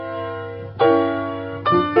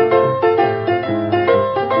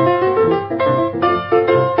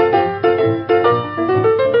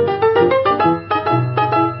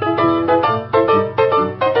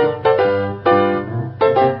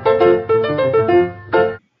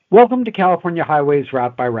Welcome to California Highways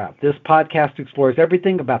Route by Route. This podcast explores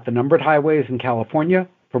everything about the numbered highways in California,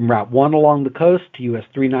 from Route 1 along the coast to US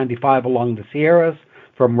 395 along the Sierras,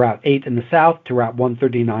 from Route 8 in the south to Route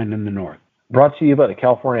 139 in the north. Brought to you by the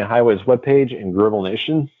California Highways webpage and Gribble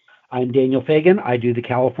Nation. I'm Daniel Fagan. I do the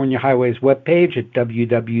California Highways webpage at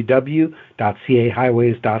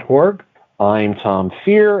www.cahighways.org. I'm Tom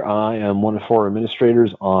Fear. I am one of 4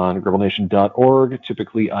 administrators on GribbleNation.org.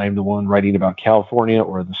 Typically, I am the one writing about California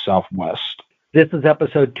or the Southwest. This is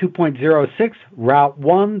episode 2.06, Route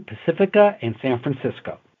 1, Pacifica, and San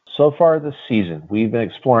Francisco. So far this season, we've been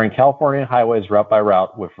exploring California highways route by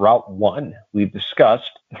route with Route 1. We've discussed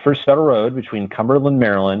the first federal road between Cumberland,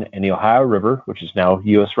 Maryland, and the Ohio River, which is now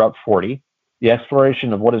US Route 40, the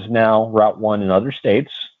exploration of what is now Route 1 in other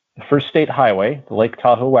states, the first state highway, the Lake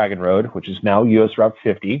Tahoe Wagon Road, which is now US Route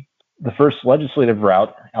 50, the first legislative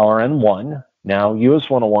route, LRN 1, now US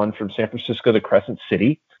 101 from San Francisco to Crescent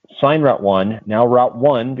City, Sign Route 1, now Route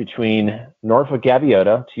 1 between Norfolk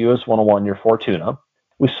Gaviota to US 101 near Fortuna.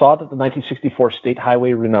 We saw that the 1964 state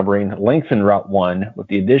highway renumbering lengthened Route 1 with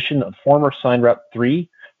the addition of former Sign Route 3,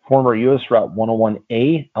 former US Route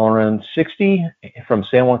 101A, LRN 60 from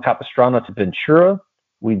San Juan Capistrano to Ventura.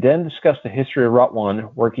 We then discussed the history of Route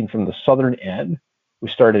 1 working from the southern end. We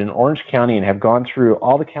started in Orange County and have gone through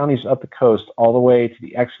all the counties up the coast all the way to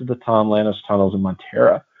the exit of the Tom Lantos tunnels in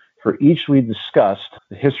Montera. For each, we discussed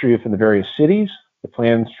the history of the various cities, the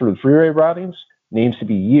plans for the freeway routings, names to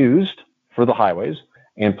be used for the highways,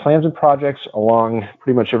 and plans and projects along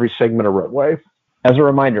pretty much every segment of roadway. As a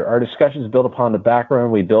reminder, our discussions build upon the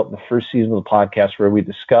background we built in the first season of the podcast, where we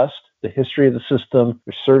discussed the history of the system,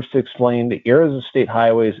 which serves to explain the eras of state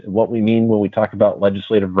highways and what we mean when we talk about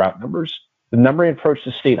legislative route numbers. The numbering approach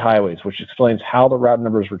to state highways, which explains how the route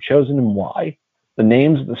numbers were chosen and why. The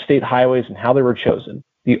names of the state highways and how they were chosen.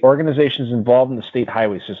 The organizations involved in the state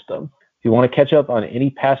highway system. If you want to catch up on any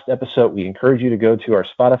past episode, we encourage you to go to our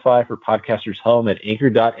Spotify for Podcasters home at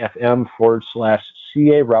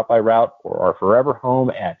anchor.fm/CA Route by Route, or our forever home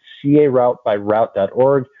at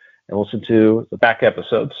caroutebyroute.org, and listen to the back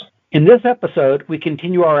episodes. In this episode, we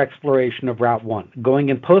continue our exploration of Route 1, going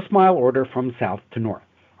in post-mile order from south to north.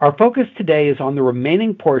 Our focus today is on the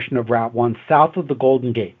remaining portion of Route 1 south of the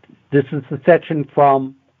Golden Gate. This is the section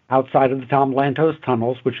from outside of the Tom Lantos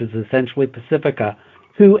tunnels, which is essentially Pacifica,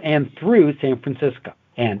 to and through San Francisco.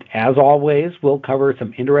 And as always, we'll cover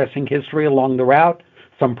some interesting history along the route,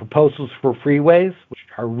 some proposals for freeways, which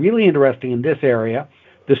are really interesting in this area,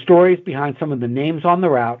 the stories behind some of the names on the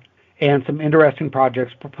route, and some interesting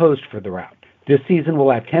projects proposed for the route. This season we'll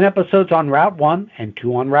have 10 episodes on Route 1 and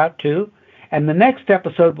 2 on Route 2, and the next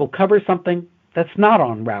episode will cover something that's not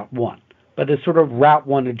on Route 1, but is sort of Route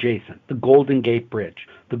 1 adjacent, the Golden Gate Bridge.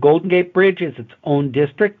 The Golden Gate Bridge is its own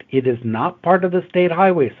district. It is not part of the state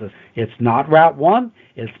highway system. It's not Route 1,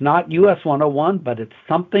 it's not US 101, but it's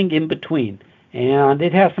something in between, and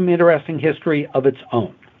it has some interesting history of its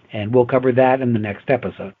own, and we'll cover that in the next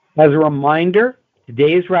episode. As a reminder,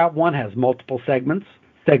 today's Route 1 has multiple segments.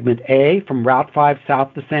 Segment A, from Route 5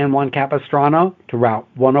 south to San Juan Capistrano to Route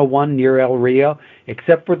 101 near El Rio,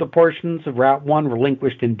 except for the portions of Route 1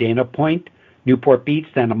 relinquished in Dana Point, Newport Beach,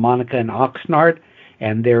 Santa Monica, and Oxnard,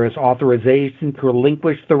 and there is authorization to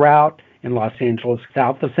relinquish the route in Los Angeles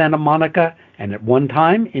south of Santa Monica, and at one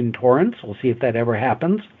time in Torrance. We'll see if that ever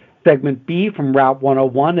happens. Segment B, from Route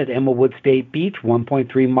 101 at Emmawood State Beach,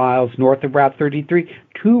 1.3 miles north of Route 33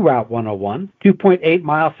 to Route 101, 2.8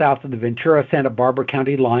 miles south of the Ventura-Santa Barbara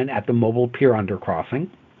County line at the Mobile Pier undercrossing.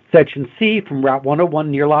 Section C, from Route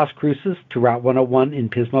 101 near Las Cruces to Route 101 in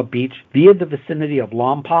Pismo Beach via the vicinity of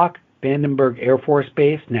Lompoc, Vandenberg Air Force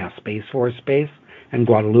Base, now Space Force Base, and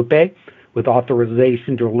Guadalupe, with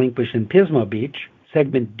authorization to relinquish in Pismo Beach.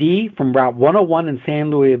 Segment D, from Route 101 in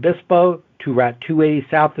San Luis Obispo to Route 280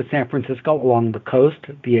 south of San Francisco along the coast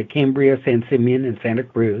via Cambria, San Simeon, and Santa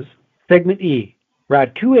Cruz. Segment E,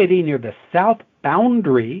 Route 280 near the south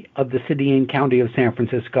boundary of the city and county of San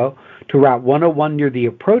Francisco to Route 101 near the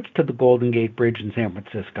approach to the Golden Gate Bridge in San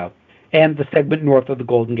Francisco. And the segment north of the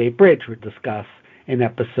Golden Gate Bridge we'll discuss in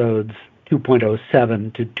episodes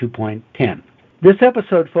 2.07 to 2.10. This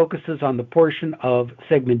episode focuses on the portion of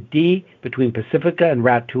Segment D between Pacifica and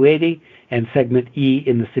Route 280 and Segment E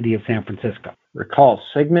in the city of San Francisco. Recall,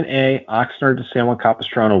 Segment A, Oxnard to San Juan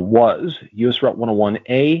Capistrano, was US Route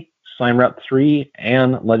 101A, Sign Route 3,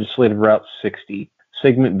 and Legislative Route 60.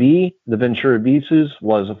 Segment B, the Ventura Beaches,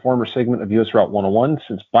 was a former segment of US Route 101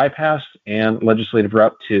 since bypassed, and Legislative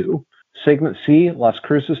Route 2. Segment C, Las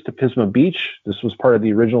Cruces to Pismo Beach. This was part of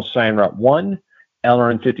the original Sign Route 1.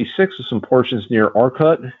 LRN 56 with some portions near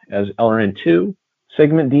Orcutt as LRN 2.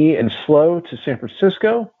 Segment D and slow to San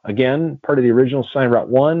Francisco, again, part of the original sign Route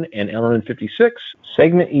 1 and LRN 56.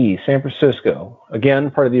 Segment E, San Francisco, again,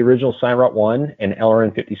 part of the original sign Route 1 and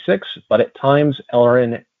LRN 56, but at times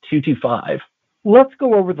LRN 225. Let's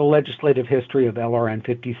go over the legislative history of LRN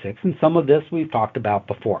 56, and some of this we've talked about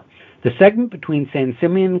before. The segment between San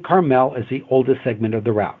Simeon and Carmel is the oldest segment of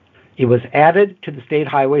the route. It was added to the state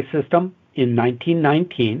highway system in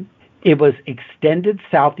 1919. It was extended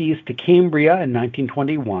southeast to Cambria in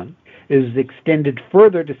 1921. It was extended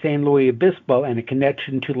further to San Luis Obispo and a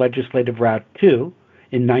connection to Legislative Route 2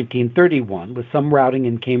 in 1931, with some routing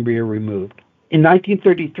in Cambria removed. In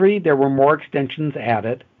 1933, there were more extensions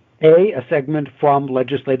added. A segment from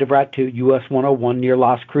Legislative Route 2, US 101 near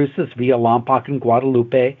Las Cruces via Lompoc and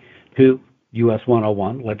Guadalupe to US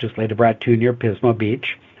 101, Legislative Route 2 near Pismo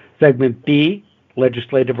Beach. Segment B,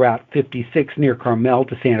 Legislative Route 56 near Carmel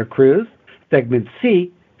to Santa Cruz. Segment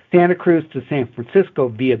C, Santa Cruz to San Francisco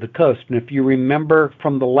via the coast. And if you remember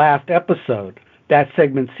from the last episode, that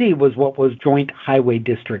segment C was what was Joint Highway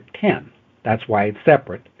District 10. That's why it's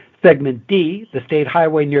separate. Segment D, the state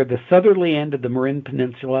highway near the southerly end of the Marin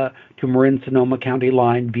Peninsula to Marin-Sonoma County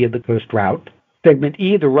line via the coast route. Segment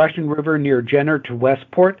E, the Russian River near Jenner to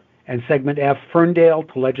Westport. And Segment F, Ferndale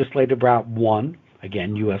to Legislative Route 1.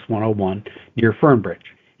 Again, US 101, near Fernbridge.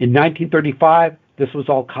 In 1935, this was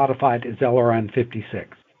all codified as LRN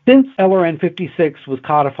 56. Since LRN 56 was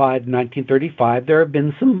codified in 1935, there have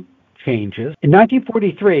been some changes. In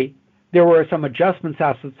 1943, there were some adjustments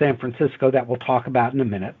south of San Francisco that we'll talk about in a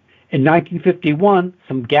minute. In 1951,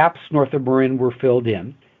 some gaps north of Marin were filled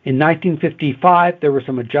in. In 1955, there were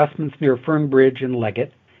some adjustments near Fernbridge and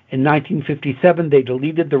Leggett. In 1957, they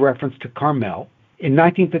deleted the reference to Carmel. In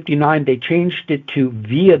 1959, they changed it to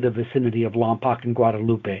via the vicinity of Lompoc and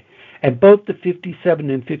Guadalupe. And both the 57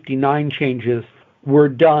 and 59 changes were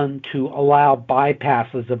done to allow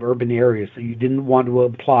bypasses of urban areas. So you didn't want to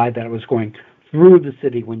imply that it was going through the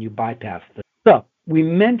city when you bypassed it. So we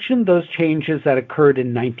mentioned those changes that occurred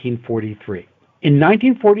in 1943. In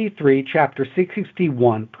 1943, Chapter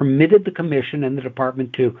 661 permitted the Commission and the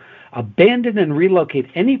Department to abandon and relocate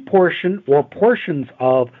any portion or portions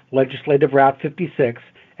of Legislative Route 56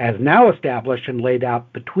 as now established and laid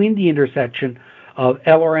out between the intersection of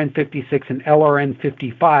LRN 56 and LRN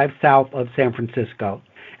 55 south of San Francisco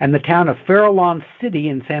and the town of Farallon City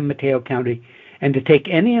in San Mateo County, and to take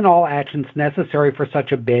any and all actions necessary for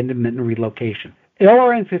such abandonment and relocation.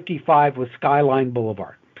 LRN 55 was Skyline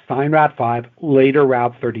Boulevard, sign Route 5, later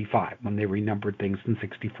Route 35, when they renumbered things in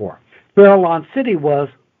 64. Farallon City was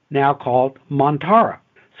now called Montara.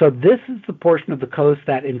 So this is the portion of the coast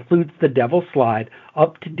that includes the Devil's Slide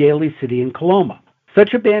up to Daly City and Coloma.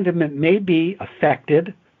 Such abandonment may be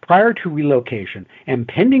effected prior to relocation, and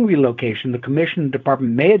pending relocation, the Commission and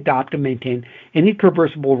Department may adopt and maintain any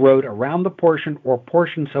traversable road around the portion or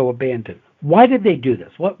portion so abandoned. Why did they do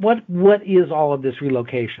this? What is all of this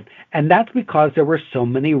relocation? And that's because there were so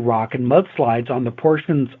many rock and mudslides on the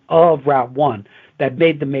portions of Route 1 that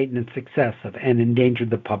made the maintenance excessive and endangered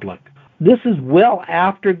the public. This is well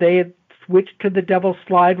after they had switched to the Devil's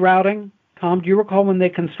Slide routing. Tom, do you recall when they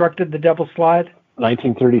constructed the Devil's Slide?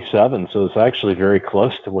 1937, so it's actually very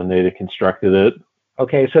close to when they constructed it.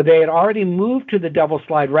 Okay, so they had already moved to the Devil's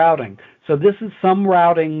Slide routing. So this is some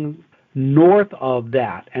routing north of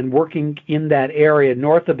that and working in that area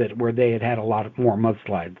north of it where they had a lot more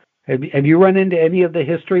mudslides. Have you run into any of the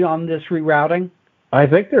history on this rerouting? I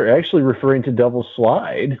think they're actually referring to Devil's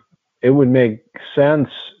Slide. It would make sense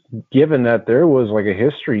given that there was like a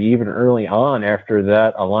history even early on after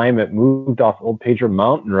that alignment moved off Old Pedro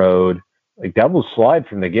Mountain Road. Like Devil's Slide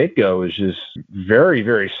from the get-go is just very,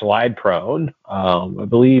 very slide prone. I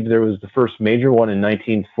believe there was the first major one in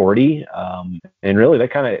 1940. And really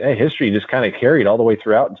that history just kind of carried all the way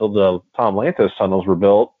throughout until the Tom Lantos tunnels were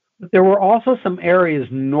built. There were also some areas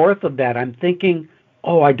north of that. I'm thinking,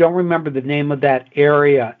 I don't remember the name of that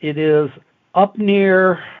area. It is up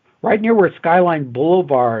right near where Skyline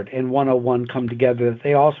Boulevard and 101 come together.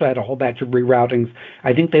 They also had a whole batch of reroutings.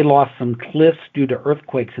 I think they lost some cliffs due to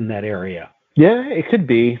earthquakes in that area. Yeah, it could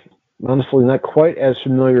be. Honestly, not quite as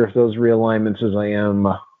familiar with those realignments as I am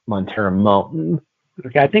Montara Mountain.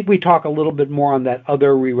 Okay, I think we talk a little bit more on that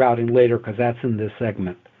other rerouting later because that's in this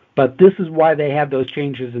segment. But this is why they had those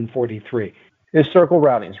changes in 43. Historical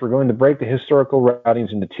routings. We're going to break the historical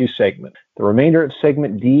routings into two segments. The remainder of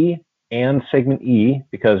segment D and segment E,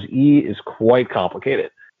 because E is quite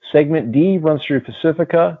complicated. Segment D runs through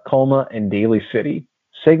Pacifica, Colma, and Daly City.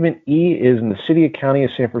 Segment E is in the city and county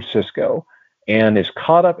of San Francisco and is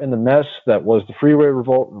caught up in the mess that was the freeway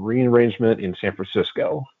revolt and rearrangement in San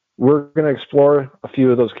Francisco. We're going to explore a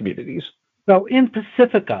few of those communities. So in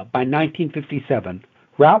Pacifica by 1957,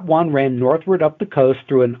 Route 1 ran northward up the coast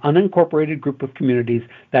through an unincorporated group of communities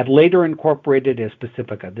that later incorporated as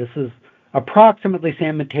Pacifica. This is approximately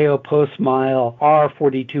San Mateo Post Mile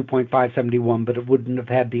R42.571, but it wouldn't have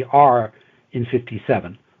had the R in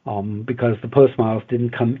 57 because the post miles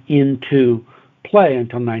didn't come into play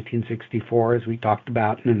until 1964, as we talked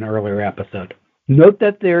about in an earlier episode. Note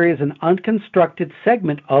that there is an unconstructed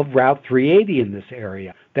segment of Route 380 in this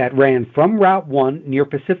area that ran from Route 1 near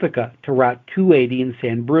Pacifica to Route 280 in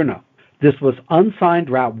San Bruno. This was unsigned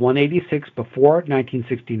Route 186 before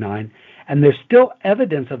 1969, and there's still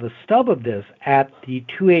evidence of a stub of this at the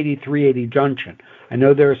 280-380 junction. I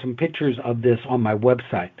know there are some pictures of this on my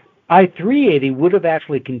website. I-380 would have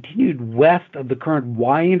actually continued west of the current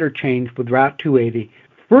Y interchange with Route 280,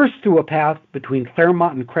 first through a path between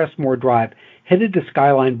Claremont and Crestmore Drive, headed to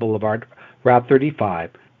Skyline Boulevard, Route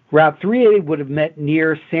 35. Route 380 would have met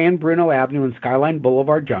near San Bruno Avenue and Skyline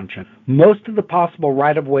Boulevard Junction. Most of the possible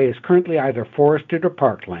right-of-way is currently either forested or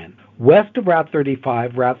parkland. West of Route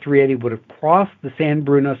 35, Route 380 would have crossed the San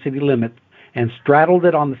Bruno city limits and straddled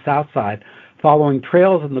it on the south side, following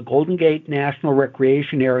trails in the Golden Gate National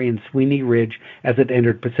Recreation Area and Sweeney Ridge as it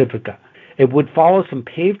entered Pacifica. It would follow some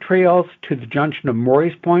paved trails to the junction of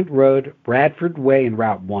Morris Point Road, Bradford Way, and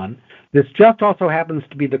Route 1. This just also happens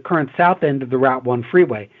to be the current south end of the Route 1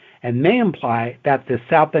 freeway, and may imply that the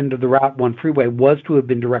south end of the Route 1 freeway was to have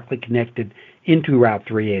been directly connected into Route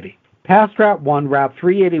 380. Past Route 1, Route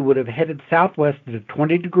 380 would have headed southwest at a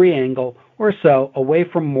 20-degree angle or so away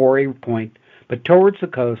from Morris Point, but towards the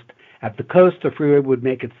coast. At the coast, the freeway would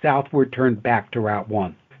make its southward turn back to Route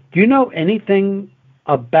 1. Do you know anything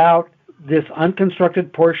about this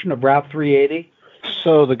unconstructed portion of Route 380?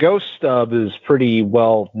 So the ghost stub is pretty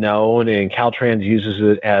well known, and Caltrans uses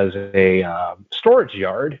it as a storage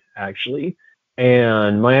yard, actually.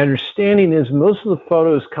 And my understanding is most of the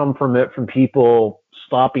photos come from it from people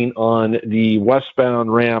stopping on the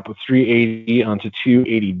westbound ramp of 380 onto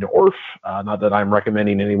 280 North. Not that I'm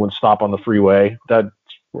recommending anyone stop on the freeway. That's,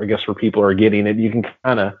 I guess, where people are getting it. You can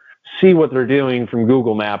kind of see what they're doing from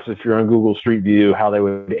Google Maps if you're on Google Street View, how they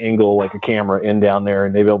would angle like a camera in down there,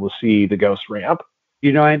 and they'd be able to see the ghost ramp. Do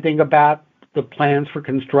you know anything about the plans for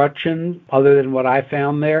construction other than what I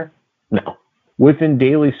found there? No. Within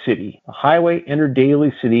Daly City, a highway entered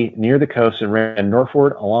Daly City near the coast and ran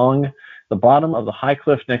northward along the bottom of the high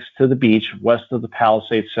cliff next to the beach west of the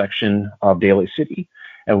Palisades section of Daly City.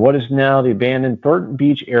 And what is now the abandoned Thornton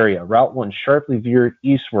Beach area, Route 1 sharply veered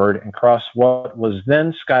eastward and crossed what was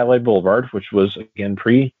then Skyline Boulevard, which was, again,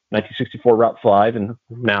 pre-1964 Route 5 and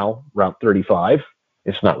now Route 35.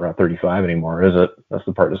 It's not Route 35 anymore, is it? That's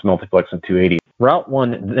the part that's multiplexed in 280. Route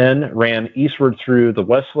 1 then ran eastward through the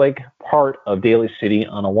Westlake part of Daly City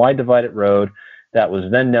on a wide divided road that was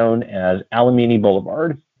then known as Alameda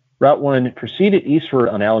Boulevard. Route 1 proceeded eastward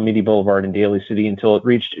on Alameda Boulevard in Daly City until it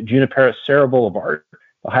reached Junipero Serra Boulevard.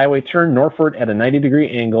 The highway turned northward at a 90-degree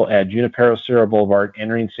angle at Junipero Serra Boulevard,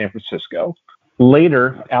 entering San Francisco.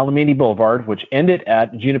 Later, Alameda Boulevard, which ended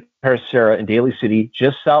at Junipero Serra in Daly City,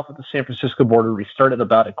 just south of the San Francisco border, restarted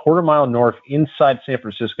about a quarter-mile north inside San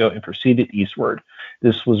Francisco and proceeded eastward.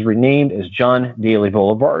 This was renamed as John Daly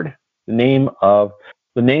Boulevard. The name of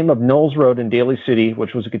Knowles Road in Daly City,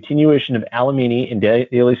 which was a continuation of Alameda in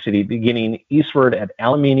Daly City, beginning eastward at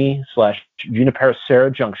Alameda/Junipero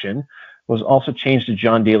Serra Junction, was also changed to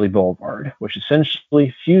John Daly Boulevard, which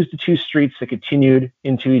essentially fused the two streets that continued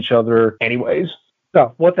into each other anyways.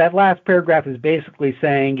 So what that last paragraph is basically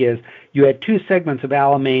saying is you had two segments of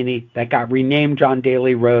Alameda that got renamed John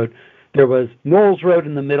Daly Road. There was Knowles Road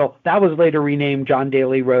in the middle. That was later renamed John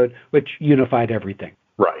Daly Road, which unified everything.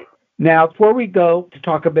 Right. Now, before we go to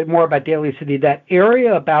talk a bit more about Daly City, that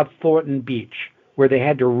area about Thornton Beach, where they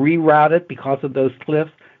had to reroute it because of those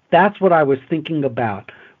cliffs, that's what I was thinking about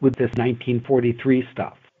with this 1943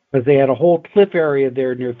 stuff, because they had a whole cliff area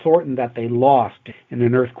there near Thornton that they lost in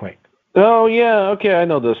an earthquake. Oh, yeah. Okay, I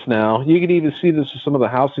know this now. You can even see this in some of the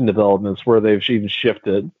housing developments where they've even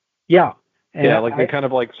shifted. Yeah. And yeah, like they kind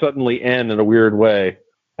of like suddenly end in a weird way.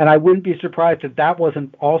 And I wouldn't be surprised if that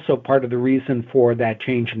wasn't also part of the reason for that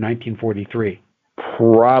change in 1943.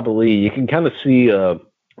 Probably. You can kind of see a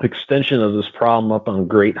extension of this problem up on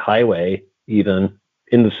Great Highway, even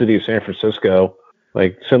in the city of San Francisco.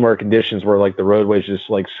 Like similar conditions where like the roadway's just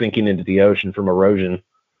like sinking into the ocean from erosion.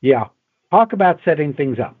 Yeah. Talk about setting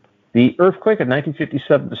things up. The earthquake of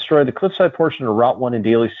 1957 destroyed the cliffside portion of Route 1 in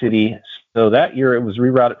Daly City. So that year it was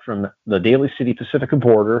rerouted from the Daly City Pacifica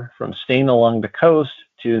border from staying along the coast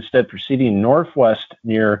to instead proceeding northwest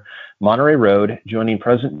near Monterey Road, joining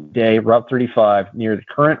present-day Route 35 near the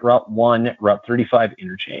current Route 1, Route 35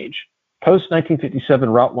 interchange.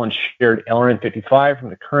 Post-1957, Route 1 shared LRN 55 from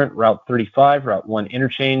the current Route 35, Route 1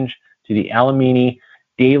 interchange to the Alamany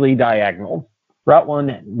Daily Diagonal. Route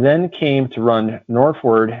 1 then came to run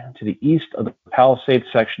northward to the east of the Palisades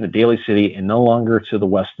section of Daly City and no longer to the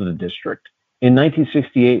west of the district. In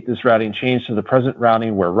 1968, this routing changed to the present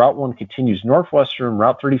routing where Route 1 continues northwestern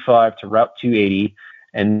Route 35 to Route 280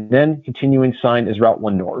 and then continuing sign as Route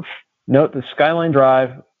 1 North. Note that Skyline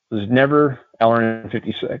Drive was never LRN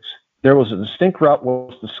 56. There was a distinct route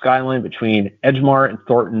west of Skyline between Edgemar and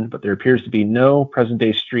Thornton, but there appears to be no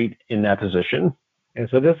present-day street in that position. And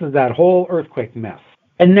so this is that whole earthquake mess.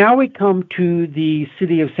 And now we come to the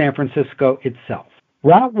city of San Francisco itself.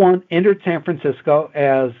 Route 1 entered San Francisco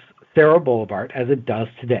as Sarah Boulevard, as it does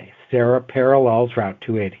today. Sarah parallels Route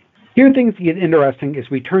 280. Here things get interesting as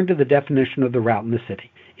we turn to the definition of the route in the city.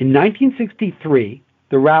 In 1963,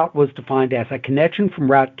 the route was defined as a connection from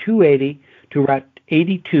Route 280 to Route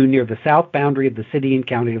 82 near the south boundary of the city and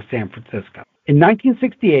county of San Francisco. In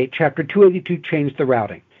 1968, Chapter 282 changed the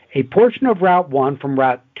routing. A portion of Route 1 from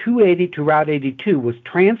Route 280 to Route 82 was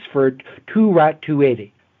transferred to Route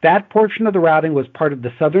 280. That portion of the routing was part of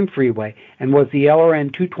the Southern Freeway and was the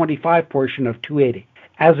LRN 225 portion of 280.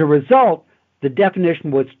 As a result, the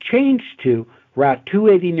definition was changed to Route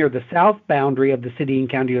 280 near the south boundary of the city and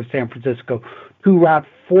county of San Francisco to Route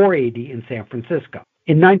 480 in San Francisco.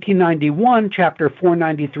 In 1991, Chapter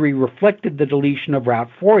 493 reflected the deletion of Route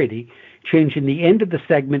 480, changing the end of the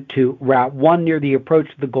segment to Route 1 near the approach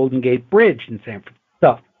to the Golden Gate Bridge in San Francisco.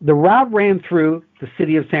 So, the route ran through the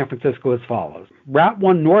city of San Francisco as follows. Route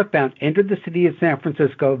 1 northbound entered the city of San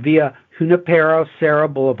Francisco via Junipero Serra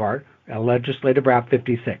Boulevard, Legislative Route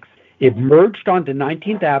 56. It merged onto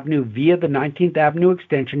 19th Avenue via the 19th Avenue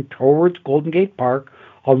extension towards Golden Gate Park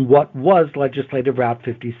on what was Legislative Route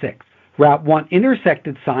 56. Route 1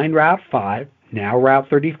 intersected signed Route 5, now Route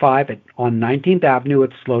 35, on 19th Avenue at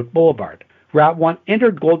Sloat Boulevard. Route 1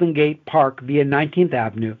 entered Golden Gate Park via 19th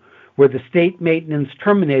Avenue, where the state maintenance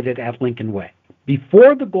terminated at Lincoln Way.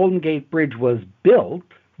 Before the Golden Gate Bridge was built,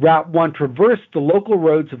 Route 1 traversed the local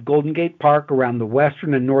roads of Golden Gate Park around the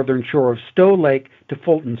western and northern shore of Stowe Lake to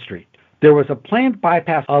Fulton Street. There was a planned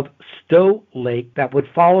bypass of Stowe Lake that would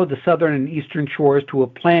follow the southern and eastern shores to a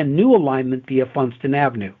planned new alignment via Funston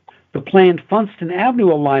Avenue. The planned Funston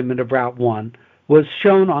Avenue alignment of Route 1 was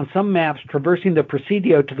shown on some maps traversing the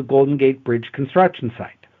Presidio to the Golden Gate Bridge construction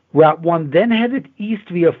site. Route 1 then headed east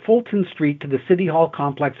via Fulton Street to the City Hall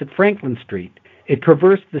complex at Franklin Street. It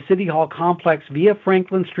traversed the City Hall complex via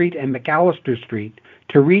Franklin Street and McAllister Street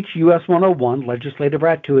to reach US 101, Legislative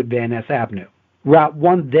Route 2 at Van Ness Avenue. Route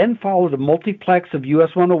 1 then followed a multiplex of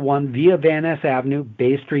US 101 via Van Ness Avenue,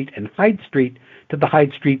 Bay Street, and Hyde Street to the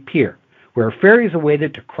Hyde Street Pier, where ferries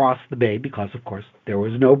awaited to cross the bay because, of course, there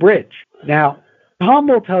was no bridge. Now, Tom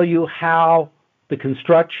will tell you how the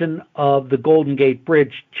construction of the Golden Gate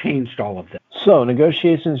Bridge changed all of this. So,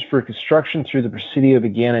 negotiations for construction through the Presidio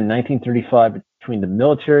began in 1935 between the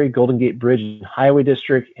military, Golden Gate Bridge and Highway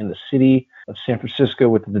District and the city of San Francisco,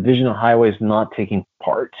 with the Division of Highways not taking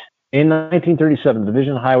part. In 1937, the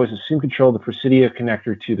Division of Highways assumed control of the Presidio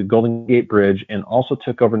connector to the Golden Gate Bridge and also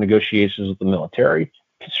took over negotiations with the military.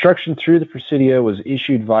 Construction through the Presidio was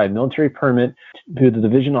issued via military permit to the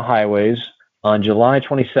Division of Highways on July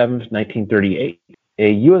 27, 1938. A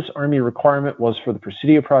U.S. Army requirement was for the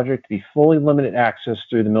Presidio project to be fully limited access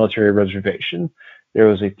through the military reservation. There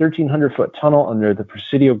was a 1,300-foot tunnel under the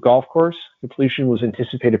Presidio golf course. Completion was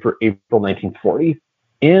anticipated for April 1940.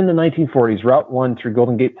 In the 1940s, Route 1 through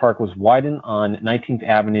Golden Gate Park was widened on 19th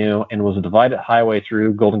Avenue and was a divided highway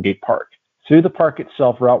through Golden Gate Park. Through the park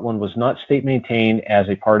itself, Route 1 was not state-maintained as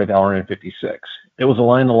a part of LRN 56. It was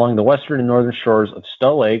aligned along the western and northern shores of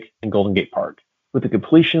Stowe Lake and Golden Gate Park. With the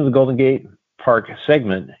completion of the Golden Gate Park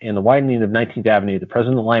segment and the widening of 19th Avenue, the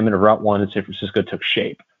present alignment of Route 1 in San Francisco took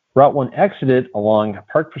shape. Route 1 exited along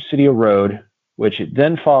Park Presidio Road, which it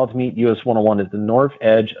then followed to meet US 101 at the north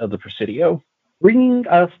edge of the Presidio. Bringing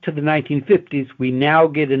us to the 1950s, we now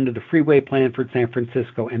get into the freeway plan for San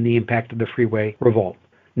Francisco and the impact of the freeway revolt.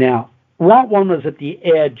 Now, Route 1 was at the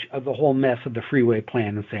edge of the whole mess of the freeway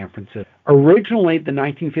plan in San Francisco. Originally, the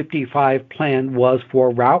 1955 plan was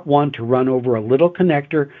for Route 1 to run over a little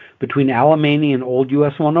connector between Alamany and Old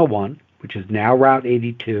US 101, which is now Route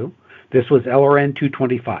 82. This was LRN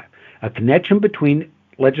 225, a connection between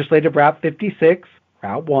Legislative Route 56,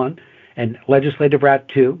 Route 1, and Legislative Route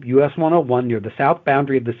 2, US 101, near the south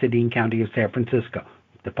boundary of the city and county of San Francisco,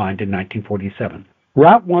 defined in 1947.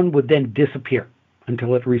 Route 1 would then disappear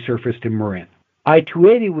until it resurfaced in Marin.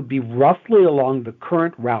 I-280 would be roughly along the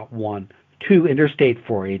current Route 1 to Interstate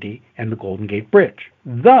 480 and the Golden Gate Bridge.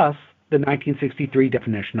 Thus, the 1963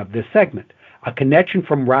 definition of this segment, a connection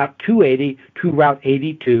from Route 280 to Route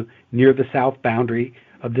 82 near the south boundary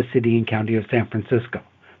of the city and county of San Francisco.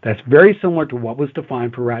 That's very similar to what was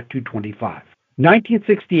defined for Route 225.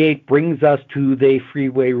 1968 brings us to the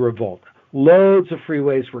freeway revolt. Loads of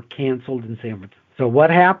freeways were canceled in San Francisco. So what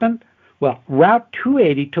happened? Well, Route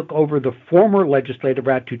 280 took over the former legislative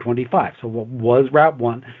Route 225. So what was Route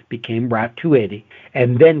 1 became Route 280,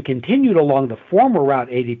 and then continued along the former Route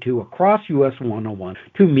 82 across US 101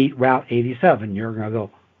 to meet Route 87. You're going to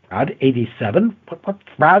go, Route 87? What's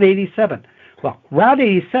Route 87? Well, Route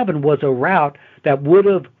 87 was a route that would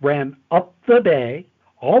have ran up the bay,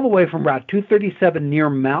 all the way from Route 237 near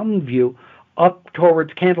Mountain View up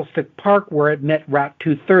towards Candlestick Park, where it met Route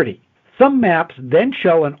 230. Some maps then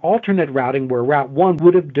show an alternate routing where Route 1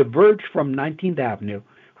 would have diverged from 19th Avenue,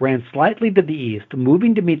 ran slightly to the east,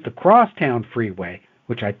 moving to meet the Crosstown Freeway,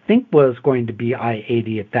 which I think was going to be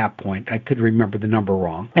I-80 at that point. I could remember the number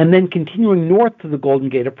wrong. And then continuing north to the Golden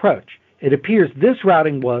Gate approach. It appears this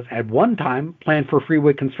routing was, at one time, planned for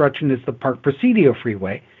freeway construction as the Park Presidio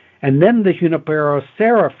Freeway, and then the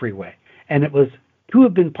Junipero-Serra Freeway, and it was to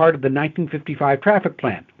have been part of the 1955 traffic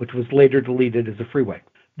plan, which was later deleted as a freeway.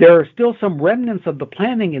 There are still some remnants of the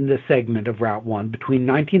planning in this segment of Route 1 between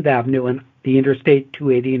 19th Avenue and the Interstate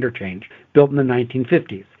 280 interchange, built in the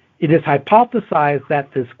 1950s. It is hypothesized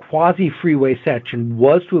that this quasi-freeway section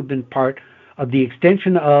was to have been part of the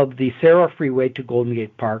extension of the Serra Freeway to Golden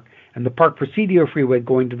Gate Park and the Park Presidio Freeway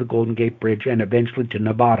going to the Golden Gate Bridge and eventually to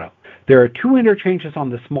Novato. There are two interchanges on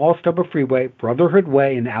the small stub of freeway, Brotherhood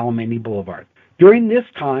Way and Alamany Boulevard. During this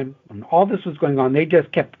time, when all this was going on, they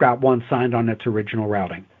just kept Route 1 signed on its original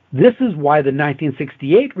routing. This is why the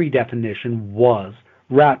 1968 redefinition was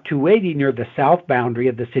Route 280 near the south boundary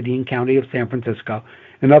of the city and county of San Francisco.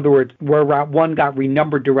 In other words, where Route 1 got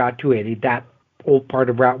renumbered to Route 280, that old part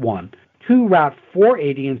of Route 1, to Route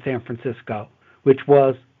 480 in San Francisco, which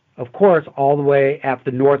was, of course, all the way at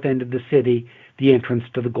the north end of the city, the entrance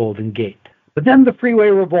to the Golden Gate. But then the freeway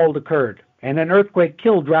revolt occurred, and an earthquake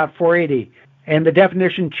killed Route 480, and the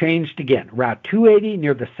definition changed again. Route 280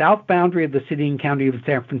 near the south boundary of the city and county of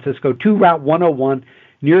San Francisco to Route 101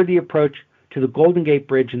 near the approach to the Golden Gate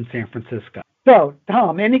Bridge in San Francisco. So,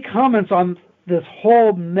 Tom, any comments on this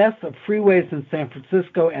whole mess of freeways in San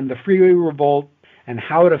Francisco and the freeway revolt and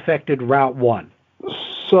how it affected Route 1?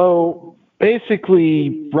 So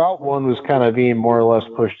basically, Route 1 was kind of being more or less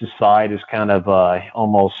pushed aside as kind of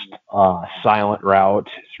almost silent route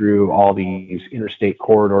through all these interstate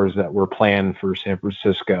corridors that were planned for San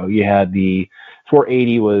Francisco. You had the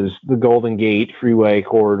 480 was the Golden Gate Freeway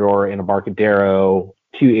corridor in Embarcadero.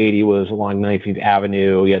 280 was along 19th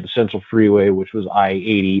Avenue. You had the Central Freeway, which was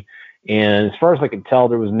I-80. And as far as I can tell,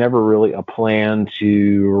 there was never really a plan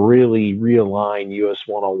to really realign US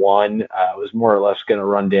 101. It was more or less going to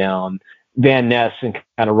run down Van Ness and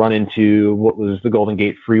kind of run into what was the Golden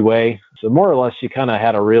Gate Freeway. So more or less, you kind of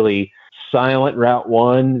had a really silent Route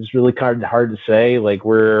 1. It's really kind of hard to say like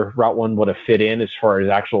where Route 1 would have fit in as far as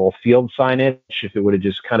actual field signage, if it would have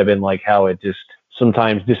just kind of been like how it just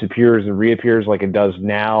sometimes disappears and reappears like it does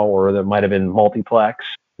now, or there might have been multiplex.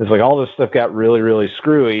 It's like all this stuff got really, really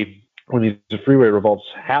screwy when these freeway revolts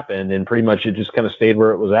happened, and pretty much it just kind of stayed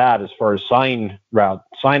where it was at as far as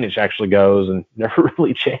signage actually goes, and never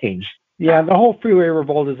really changed. Yeah, the whole freeway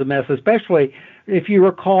revolt is a mess, especially if you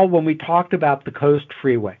recall when we talked about the Coast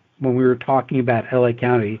Freeway, when we were talking about LA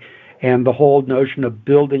County and the whole notion of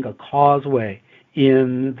building a causeway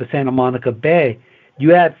in the Santa Monica Bay.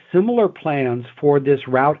 You had similar plans for this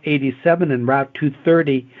Route 87 and Route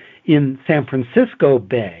 230 in San Francisco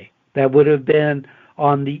Bay that would have been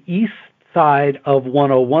on the east side of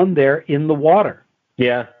 101 there in the water.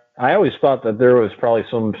 Yeah, I always thought that there was probably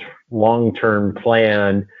some long-term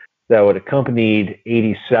plan that would have accompanied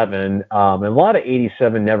 87. And a lot of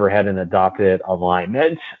 87 never had an adopted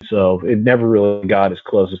alignment, so it never really got as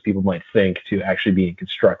close as people might think to actually being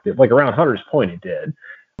constructive. Like around Hunter's Point it did,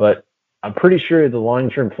 but I'm pretty sure the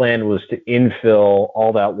long-term plan was to infill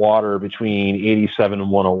all that water between 87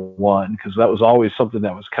 and 101, because that was always something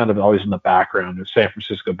that was kind of always in the background. The San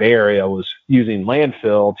Francisco Bay Area was using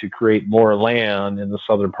landfill to create more land in the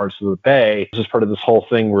southern parts of the bay. This is part of this whole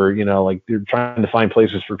thing where, you know, like they're trying to find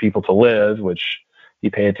places for people to live, which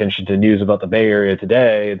you pay attention to news about the Bay Area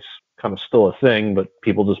today, it's kind of still a thing, but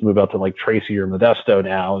people just move out to like Tracy or Modesto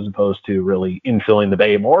now, as opposed to really infilling the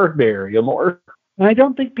Bay Area more. I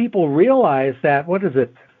don't think people realize that,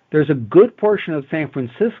 there's a good portion of San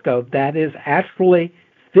Francisco that is actually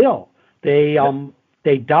fill. They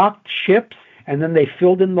docked ships, and then they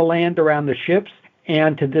filled in the land around the ships,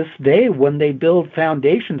 and to this day, when they build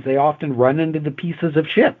foundations, they often run into the pieces of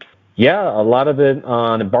ships. Yeah, a lot of it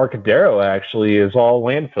on Embarcadero actually is all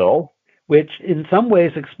landfill. Which in some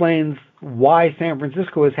ways explains why San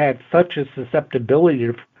Francisco has had such a susceptibility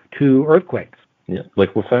to earthquakes. Yeah,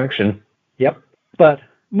 liquefaction. Yep. But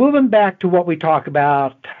moving back to what we talk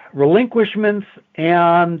about, relinquishments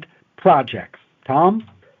and projects. Tom?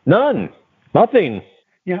 None. Nothing.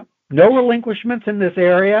 Yeah. No relinquishments in this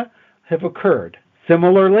area have occurred.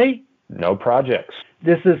 Similarly, no projects.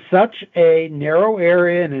 This is such a narrow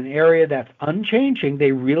area and an area that's unchanging.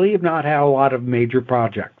 They really have not had a lot of major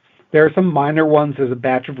projects. There are some minor ones. There's a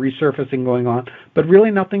batch of resurfacing going on, but really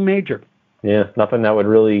nothing major. Yeah, nothing that would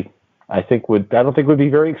really, I don't think would be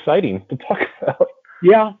very exciting to talk about.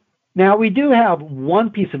 Yeah. Now, we do have one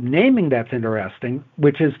piece of naming that's interesting,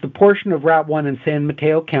 which is the portion of Route 1 in San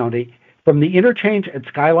Mateo County from the interchange at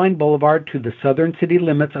Skyline Boulevard to the southern city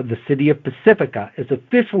limits of the city of Pacifica is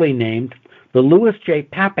officially named the Louis J.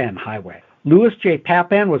 Pappan Highway. Louis J.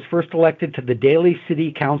 Pappan was first elected to the Daly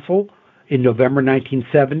City Council in November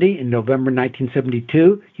 1970. In November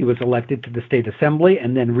 1972, he was elected to the State Assembly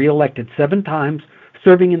and then re-elected 7 times,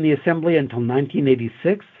 serving in the Assembly until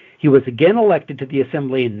 1986. He was again elected to the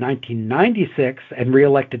Assembly in 1996 and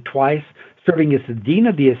re-elected twice, serving as the Dean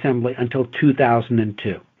of the Assembly until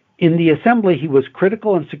 2002. In the Assembly, he was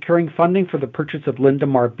critical in securing funding for the purchase of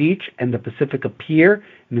Lindemar Beach and the Pacifica Pier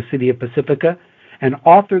in the city of Pacifica, and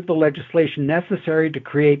authored the legislation necessary to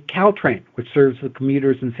create Caltrain, which serves the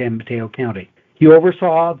commuters in San Mateo County. He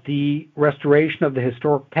oversaw the restoration of the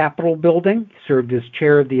historic Capitol building, served as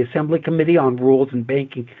chair of the Assembly Committee on Rules and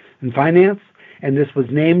Banking and Finance, and this was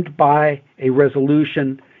named by a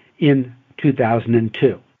resolution in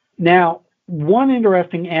 2002. Now, one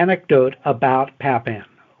interesting anecdote about Pappan.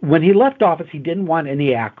 When he left office, he didn't want any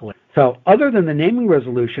accolades. So other than the naming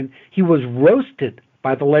resolution, he was roasted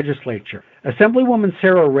by the legislature. Assemblywoman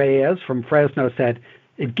Sarah Reyes from Fresno said,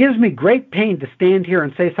 "It gives me great pain to stand here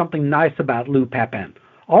and say something nice about Lou Pappan.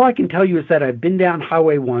 All I can tell you is that I've been down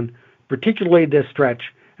Highway 1, particularly this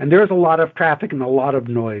stretch, and there's a lot of traffic and a lot of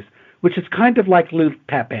noise, which is kind of like Lou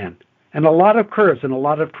Pappan, and a lot of curves and a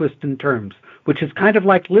lot of twists and turns, which is kind of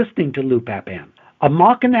like listening to Lou Pappan." A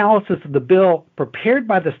mock analysis of the bill prepared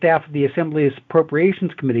by the staff of the Assembly's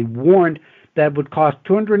Appropriations Committee warned that it would cost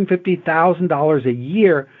 $250,000 a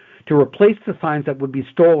year to replace the signs that would be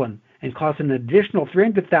stolen and cost an additional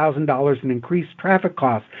 $300,000 in increased traffic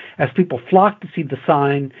costs as people flocked to see the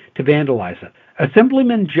sign to vandalize it.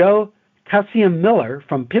 Assemblyman Joe Cassian Miller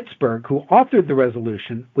from Pittsburgh, who authored the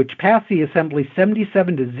resolution, which passed the Assembly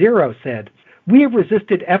 77-0, said, "We have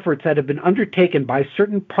resisted efforts that have been undertaken by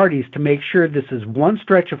certain parties to make sure this is one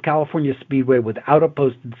stretch of California Speedway without a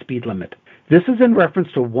posted speed limit. This is in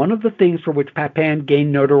reference to one of the things for which Pappan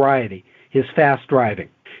gained notoriety, his fast driving.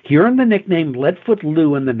 He earned the nickname Leadfoot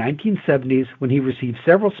Lou in the 1970s when he received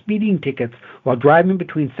several speeding tickets while driving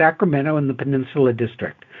between Sacramento and the Peninsula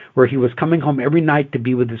District, where he was coming home every night to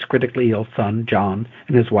be with his critically ill son, John,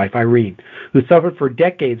 and his wife, Irene, who suffered for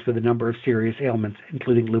decades with a number of serious ailments,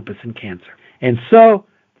 including lupus and cancer." And so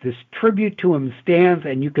this tribute to him stands,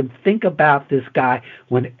 and you can think about this guy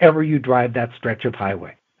whenever you drive that stretch of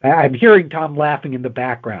highway. I'm hearing Tom laughing in the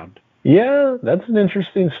background. Yeah, that's an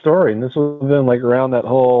interesting story. And this would have been like around that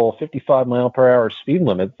whole 55 mile per hour speed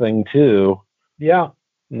limit thing, too. Yeah.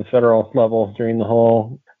 In the federal level during the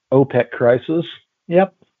whole OPEC crisis.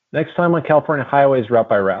 Yep. Next time on California Highways Route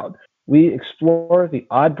by Route, we explore the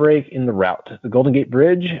odd break in the route, the Golden Gate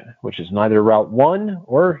Bridge, which is neither Route 1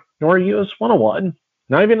 nor US 101,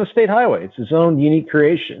 not even a state highway. It's its own unique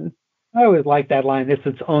creation. I always like that line. It's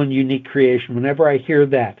its own unique creation. Whenever I hear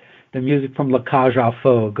that, the music from La Cage aux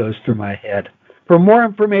Folles goes through my head. For more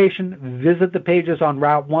information, visit the pages on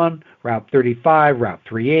Route 1, Route 35, Route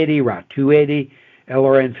 380, Route 280,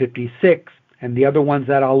 LRN 56, and the other ones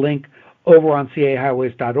that I'll link over on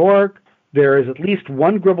cahighways.org. There is at least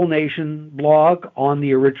one Gribble Nation blog on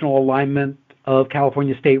the original alignment of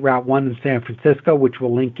California State Route 1 in San Francisco, which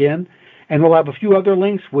we'll link in. And we'll have a few other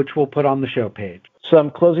links, which we'll put on the show page.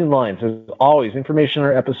 Some closing lines. As always, information on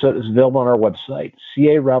our episode is available on our website,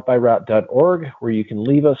 caroutebyroute.org, where you can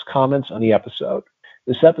leave us comments on the episode.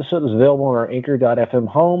 This episode is available on our anchor.fm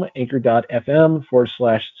home,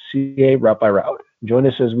 anchor.fm/CA Route by Route. Join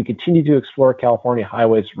us as we continue to explore California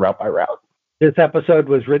highways route by route. This episode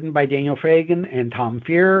was written by Daniel Fagan and Tom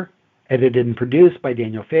Fear, edited and produced by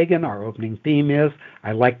Daniel Fagan. Our opening theme is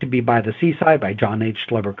I Like to Be by the Seaside by John H.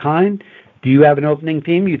 Sleverkind. Do you have an opening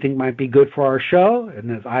theme you think might be good for our show and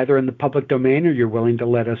is either in the public domain or you're willing to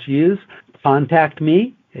let us use? Contact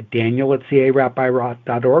me at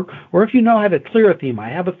daniel@caroutebyroute.org, or if you know how to clear a theme. I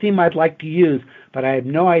have a theme I'd like to use, but I have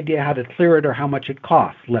no idea how to clear it or how much it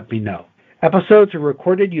costs. Let me know. Episodes are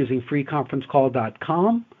recorded using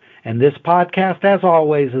freeconferencecall.com, and this podcast, as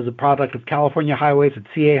always, is a product of California Highways at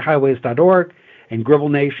cahighways.org and Gribble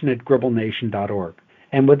Nation at gribblnation.org.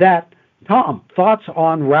 And with that, Tom, thoughts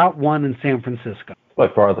on Route 1 in San Francisco? By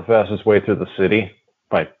far the fastest way through the city,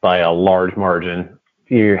 by a large margin.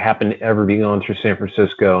 If you happen to ever be going through San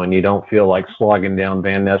Francisco and you don't feel like slogging down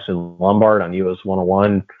Van Ness and Lombard on US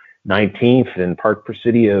 101, 19th and Park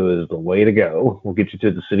Presidio is the way to go. We'll get you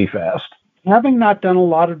to the city fast. Having not done a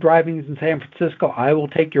lot of driving in San Francisco, I will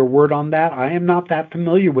take your word on that. I am not that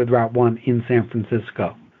familiar with Route 1 in San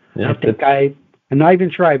Francisco. Yeah, I'm not even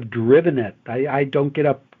sure I've driven it. I don't get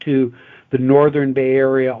up to the northern Bay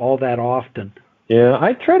Area all that often. Yeah,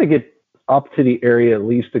 I try to get up to the area at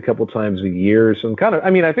least a couple times a year. So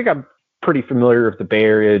I think I'm pretty familiar with the Bay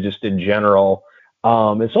Area just in general.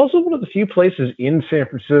 It's also one of the few places in San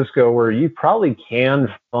Francisco where you probably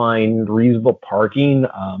can find reasonable parking.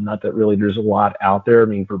 Not that really there's a lot out there. I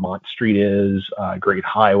mean, Vermont Street is a great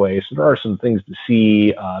highway, so there are some things to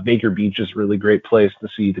see. Baker Beach is a really great place to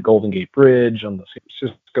see the Golden Gate Bridge on the San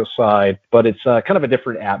Francisco side, but it's kind of a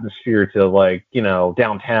different atmosphere to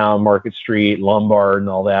downtown Market Street, Lombard, and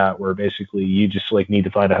all that, where basically you just need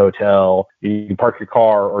to find a hotel, you can park your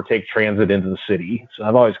car, or take transit into the city. So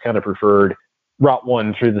I've always kind of preferred Route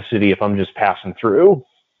 1 through the city if I'm just passing through.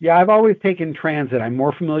 Yeah, I've always taken transit. I'm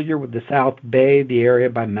more familiar with the South Bay, the area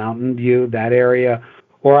by Mountain View, that area,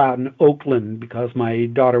 or out in Oakland because my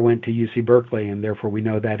daughter went to UC Berkeley and therefore we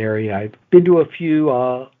know that area. I've been to a few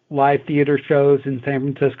live theater shows in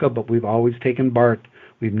San Francisco, but we've always taken BART.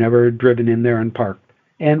 We've never driven in there and parked.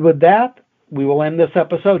 And with that, we will end this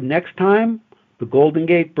episode. Next time, the Golden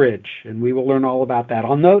Gate Bridge, and we will learn all about that.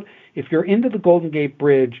 I'll note, if you're into the Golden Gate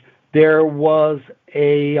Bridge, there was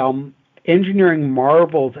a Engineering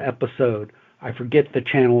Marvels episode, I forget the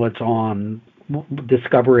channel it's on,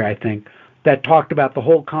 Discovery, I think, that talked about the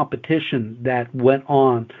whole competition that went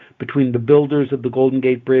on between the builders of the Golden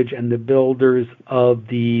Gate Bridge and the builders of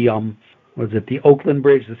the, the Oakland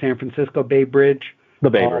Bridge, the San Francisco Bay Bridge? The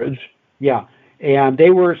Bay Bridge. Yeah, and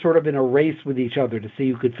they were sort of in a race with each other to see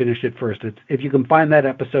who could finish it first. If you can find that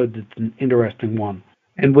episode, it's an interesting one.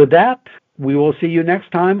 And with that, we will see you next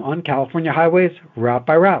time on California Highways, Route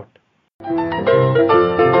by Route.